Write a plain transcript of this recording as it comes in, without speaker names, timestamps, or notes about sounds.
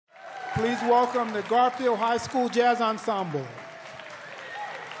Please welcome the Garfield High School Jazz Ensemble.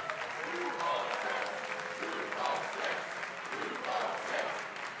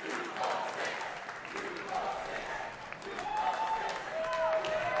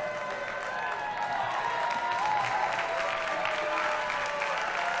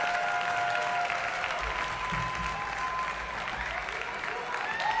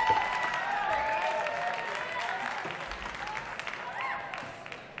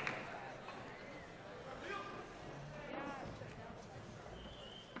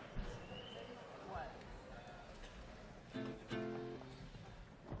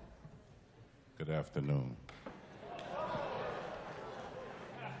 Good afternoon.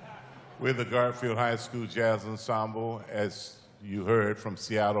 We're the Garfield High School Jazz Ensemble, as you heard, from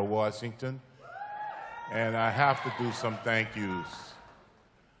Seattle, Washington. And I have to do some thank yous.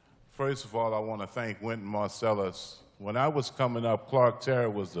 First of all, I want to thank Wynton Marcellus. When I was coming up, Clark Terry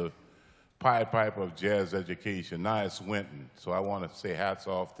was the Pied Piper of jazz education. Now it's Wynton, so I want to say hats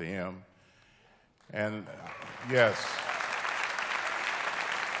off to him. And yes.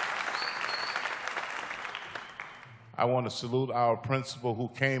 I want to salute our principal who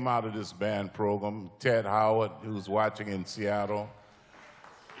came out of this band program, Ted Howard, who's watching in Seattle.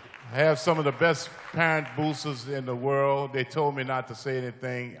 I have some of the best parent boosters in the world. They told me not to say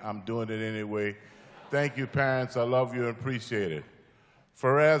anything. I'm doing it anyway. Thank you, parents. I love you and appreciate it.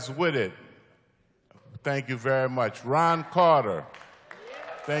 Faraz Whitted, thank you very much. Ron Carter,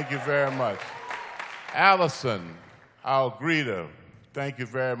 thank you very much. Allison, our greeter, thank you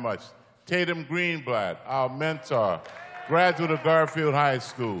very much. Tatum Greenblatt, our mentor, graduate of Garfield High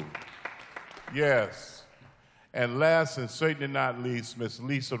School. Yes. And last and certainly not least, Miss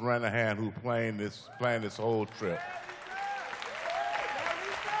Lisa Renahan, who planned this whole trip.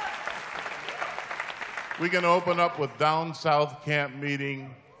 We're going to open up with Down South Camp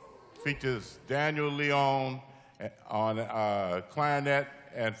Meeting. Features Daniel Leon on clarinet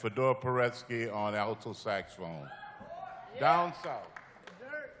and Fedor Peretsky on alto saxophone. Down South.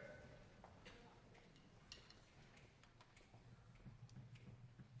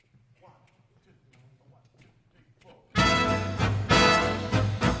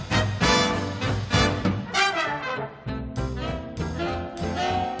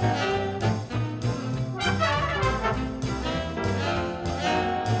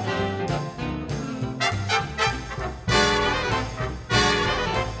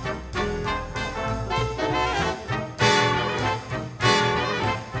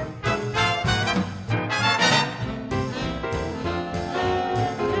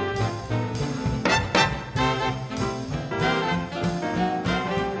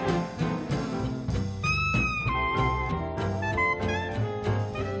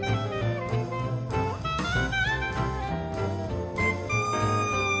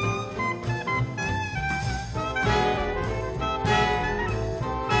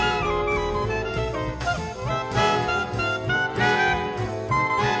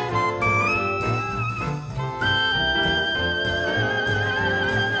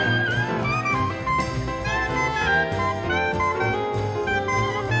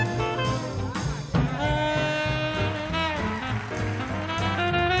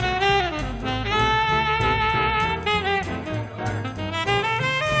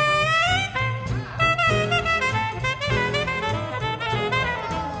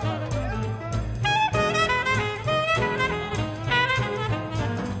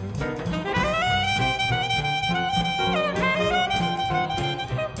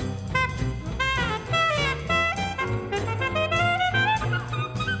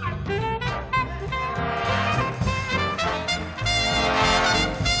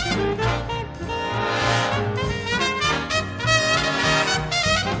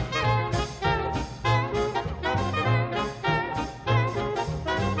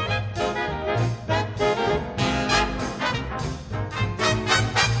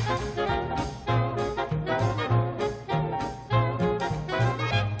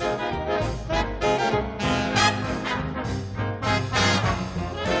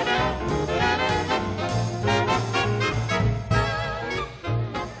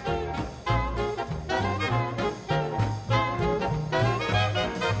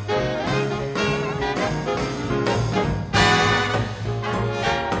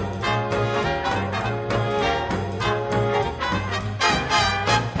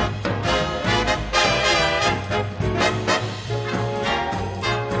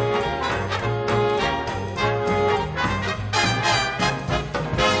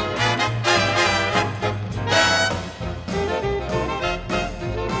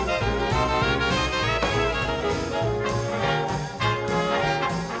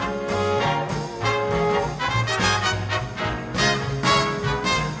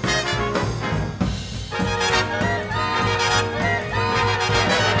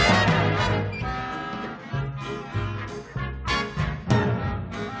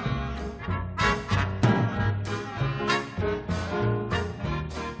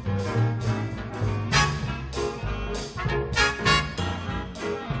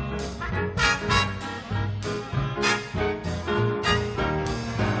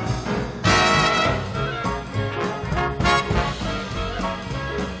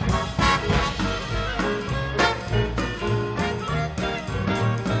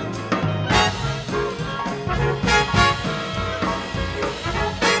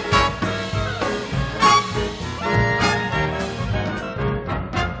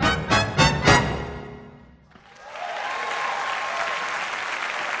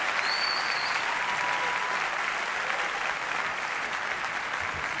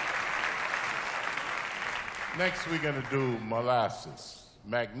 Next, we're going to do Molasses,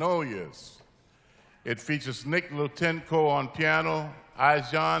 Magnolias. It features Nick Lutenko on piano,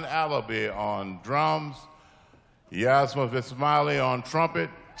 Ijan Alabi on drums, Yasma Vismali on trumpet,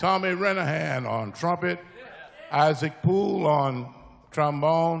 Tommy Renahan on trumpet, Isaac Poole on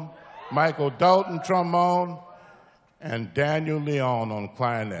trombone, Michael Dalton trombone, and Daniel Leon on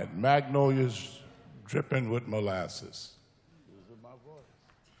clarinet. Magnolias dripping with molasses.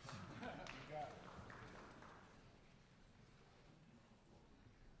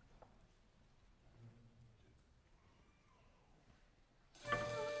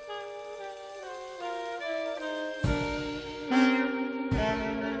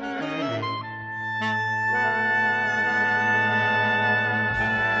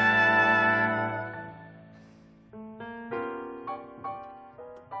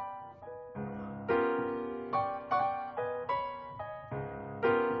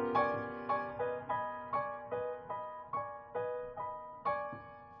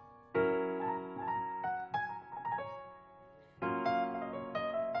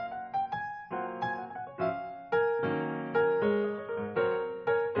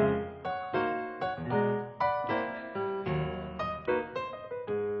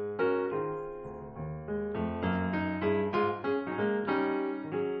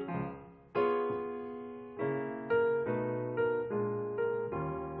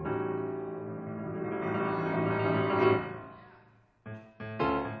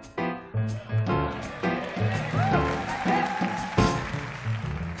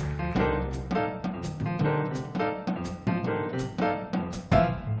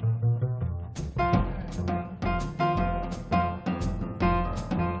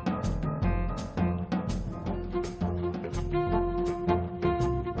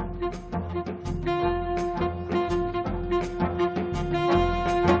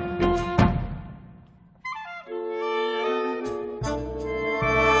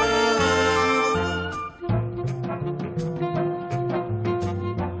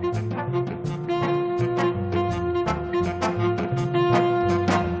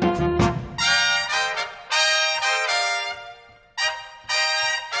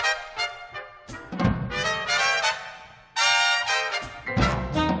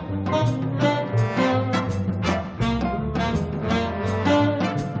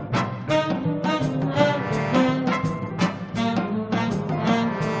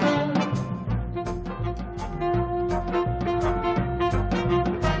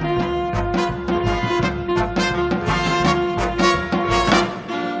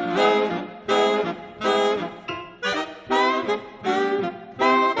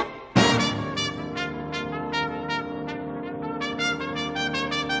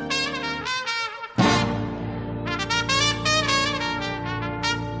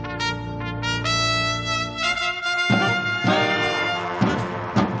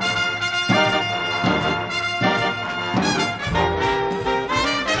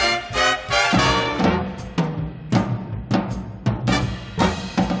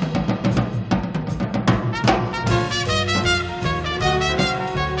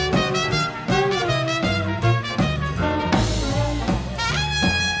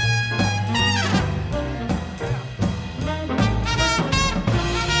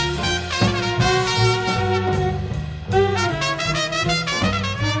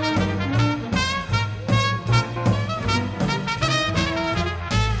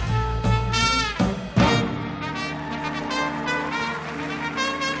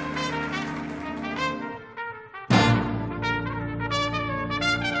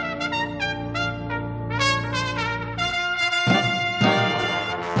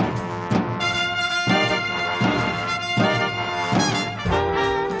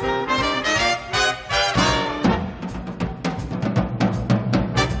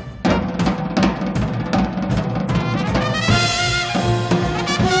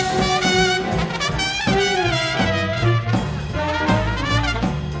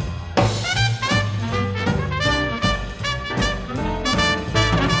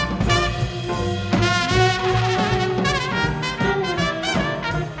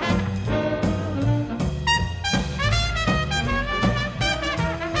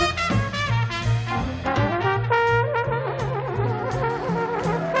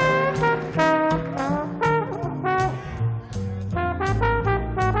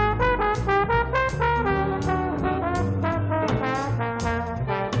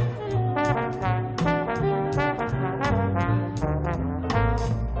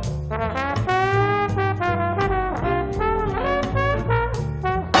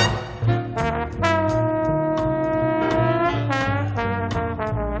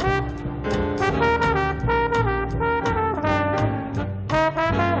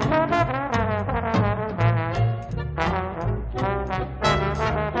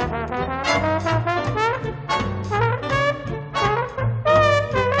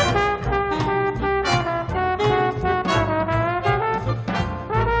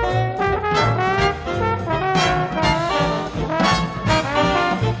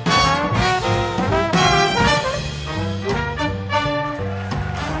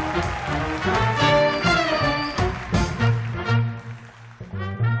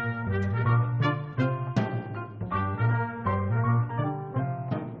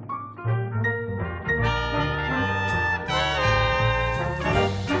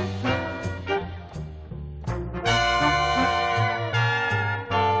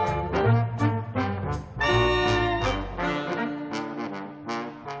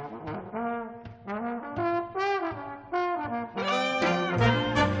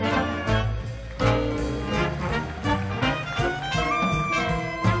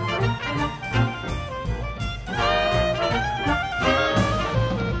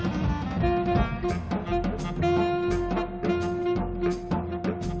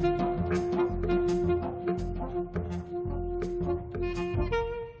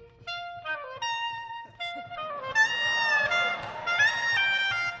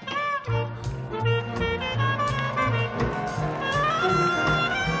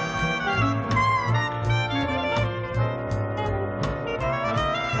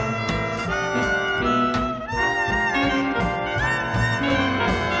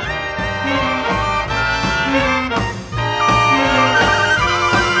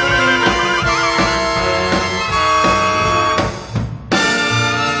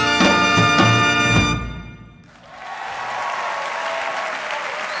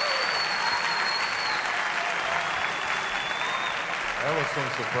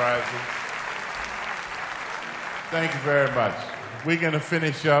 prizes. Thank you very much. We're going to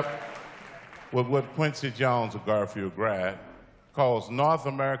finish up with what Quincy Jones, a Garfield grad, calls North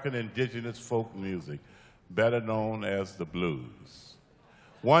American indigenous folk music, better known as the blues.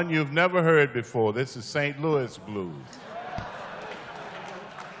 One you've never heard before. This is St. Louis blues.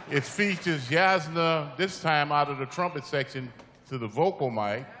 It features Yasna, this time out of the trumpet section to the vocal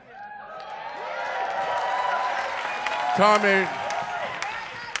mic.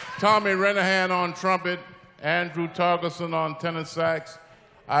 Tommy Renahan on trumpet, Andrew Torgerson on tenor sax,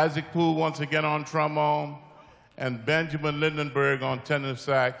 Isaac Poole once again on trombone, and Benjamin Lindenberg on tenor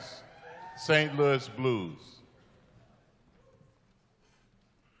sax, St. Louis Blues.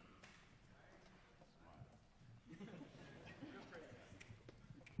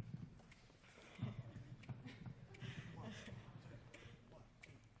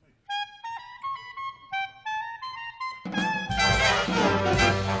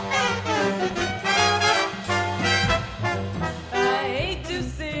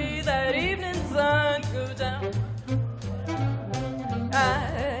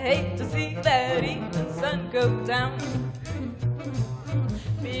 Go down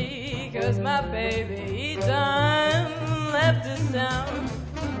because my baby he done left us down.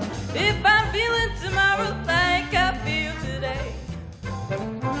 If I'm feeling tomorrow like I feel today,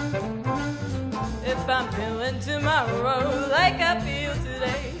 if I'm feeling tomorrow like I feel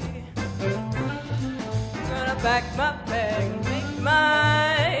today, I'm gonna pack my bag and make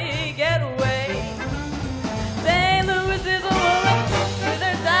my getaway. St. Louis is a woman with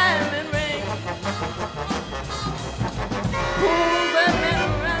her diamond ring. Pulls that man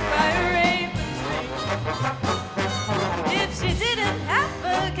around by her apron string. If she didn't have a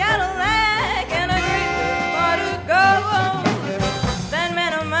Cadillac and a great car to go, that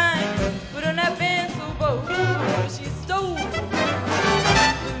man of mine wouldn't have been so bold. She stole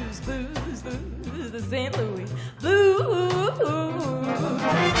blues, the St. Louis blues.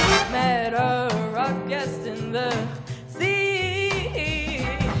 Met a rock guest in the sea,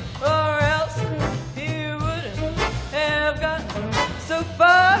 or else he wouldn't have gotten so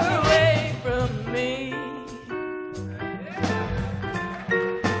far away from me.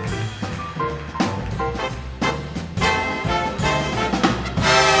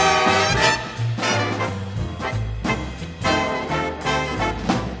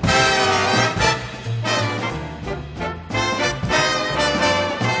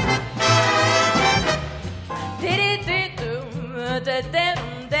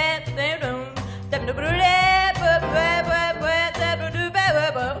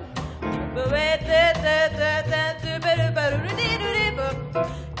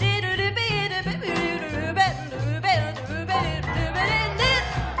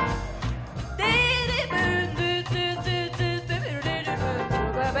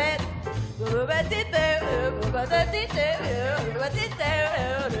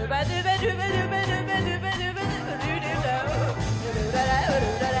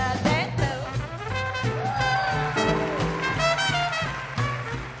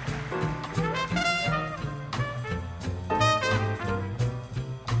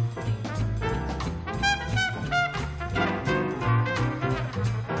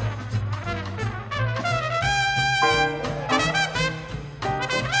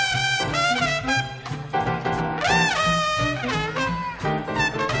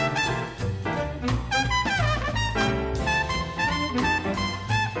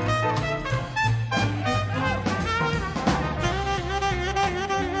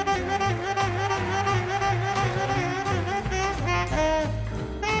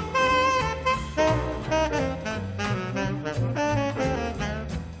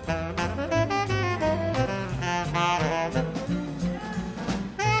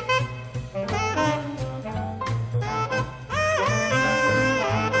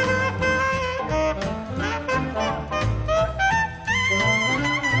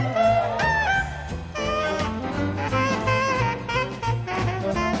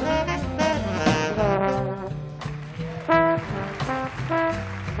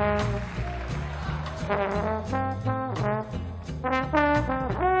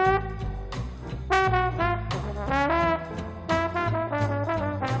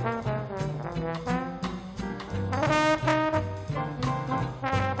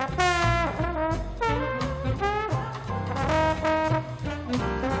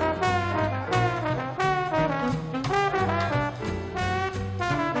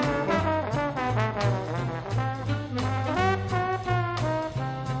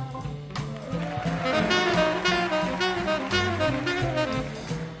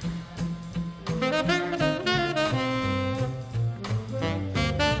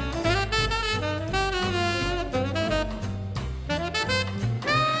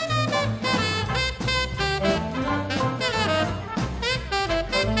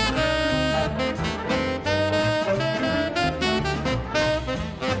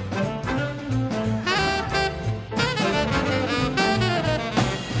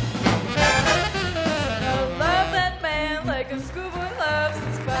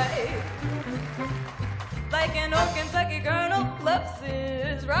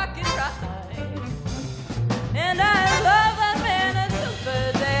 was rocking right. And I love that man until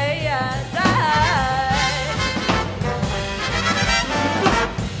the day I die.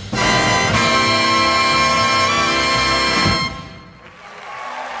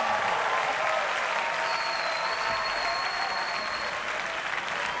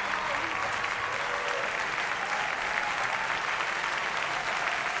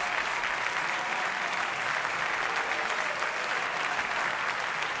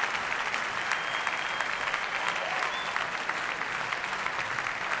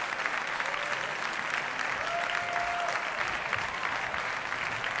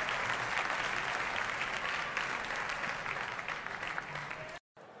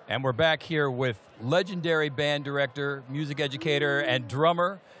 And we're back here with legendary band director, music educator, and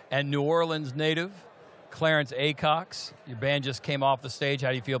drummer, and New Orleans native, Clarence Acox. Your band just came off the stage. How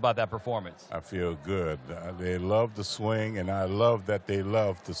do you feel about that performance? I feel good. They love to swing, and I love that they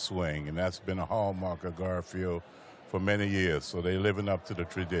love to swing, and that's been a hallmark of Garfield for many years, so they're living up to the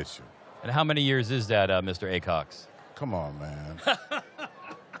tradition. And how many years is that, Mr. Acox? Come on, man.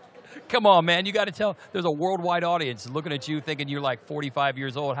 Come on, man. You got to tell. There's a worldwide audience looking at you thinking you're like 45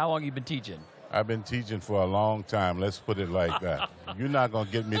 years old. How long have you been teaching? I've been teaching for a long time. Let's put it like that. You're not going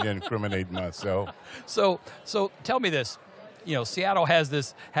to get me to incriminate myself. So tell me this. You know, Seattle has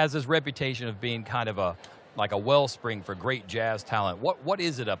this reputation of being kind of like a wellspring for great jazz talent. What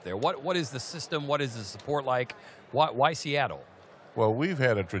is it up there? What is the system? What is the support like? Why Seattle? Well, we've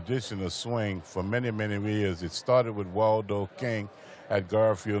had a tradition of swing for many, many years. It started with Waldo King at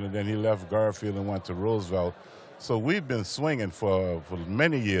Garfield, and then he left Garfield and went to Roosevelt. So we've been swinging for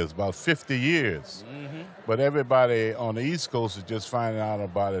many years, about 50 years. Mm-hmm. But everybody on the East Coast is just finding out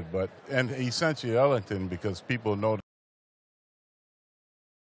about it. And essentially Ellington, because people know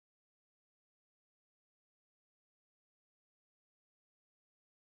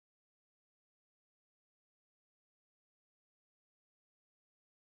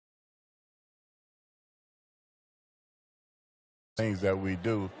things that we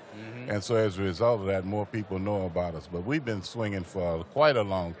do. Mm-hmm. And so as a result of that, more people know about us. But we've been swinging for quite a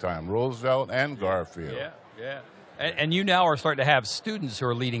long time, Roosevelt and Garfield. Yeah. And you now are starting to have students who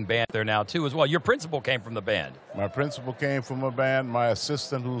are leading band there now, too, as well. Your principal came from the band. My principal came from a band. My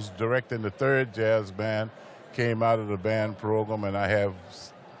assistant, who's directing the 3rd jazz band, came out of the band program. And I have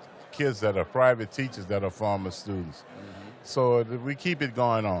kids that are private teachers that are former students. Mm-hmm. So we keep it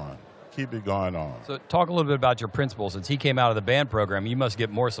going on. Keep it going on. So talk a little bit about your principal. Since he came out of the band program, you must get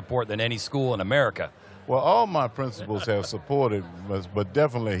more support than any school in America. Well, all my principals have supported us, but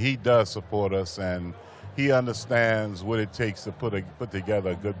definitely he does support us, and he understands what it takes to put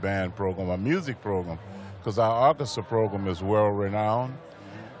together a good band program, a music program, because our orchestra program is well-renowned,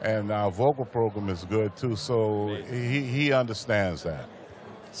 and our vocal program is good, too, so he understands that.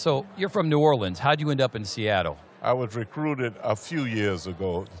 So you're from New Orleans. How'd you end up in Seattle? I was recruited a few years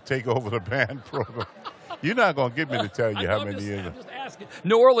ago to take over the band program. You're not going to get me to tell you how many years. I'm just asking.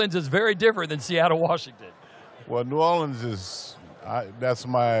 New Orleans is very different than Seattle, Washington. Well, New Orleans is, that's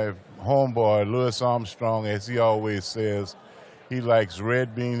my homeboy, Louis Armstrong, as he always says. He likes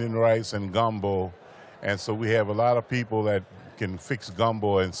red beans and rice and gumbo. And so we have a lot of people that can fix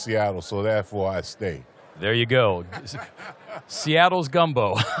gumbo in Seattle, so therefore I stay. There you go. Seattle's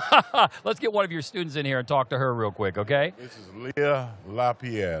gumbo. Let's get one of your students in here and talk to her real quick, okay? This is Leah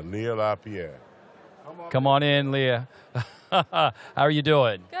LaPierre. Leah LaPierre. Come on in, Leah. How are you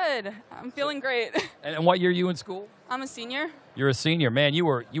doing? Good. I'm feeling great. And what year are you in school? I'm a senior. You're a senior. Man, you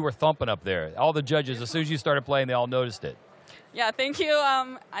were thumping up there. All the judges, as soon as you started playing, they all noticed it. Yeah, thank you.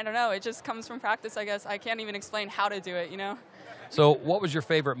 I don't know. It just comes from practice, I guess. I can't even explain how to do it, you know? So what was your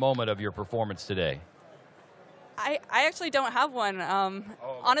favorite moment of your performance today? I actually don't have one.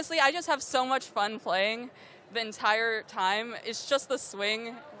 Honestly, I just have so much fun playing the entire time. It's just the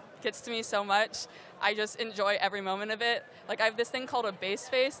swing gets to me so much. I just enjoy every moment of it. Like, I have this thing called a bass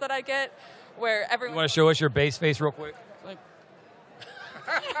face that I get where everyone... You want to show us your bass face real quick? Like,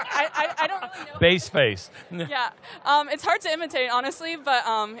 I don't really know. Bass face. Yeah. It's hard to imitate, honestly, but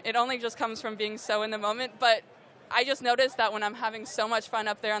it only just comes from being so in the moment. But I just noticed that when I'm having so much fun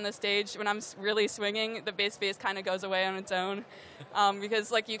up there on the stage, when I'm really swinging, the bass face kind of goes away on its own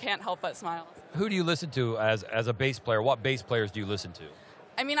because, like, you can't help but smile. Who do you listen to as a bass player? What bass players do you listen to?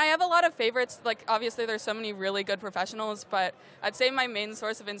 I mean, I have a lot of favorites. Like, obviously, there's so many really good professionals, but I'd say my main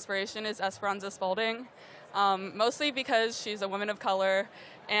source of inspiration is Esperanza Spalding, mostly because she's a woman of color,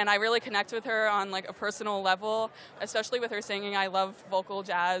 and I really connect with her on, like, a personal level, especially with her singing. I love vocal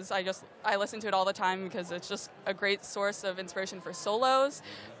jazz. I listen to it all the time because it's just a great source of inspiration for solos,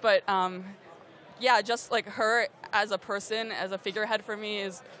 but yeah, just like her as a person, as a figurehead for me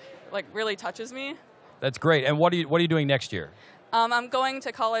is like really touches me. That's great. And what are you doing next year? I'm going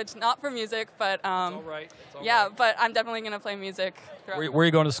to college, not for music, but yeah, but I'm definitely going to play music. Where are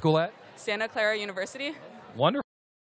you going to school at? Santa Clara University. Wonderful.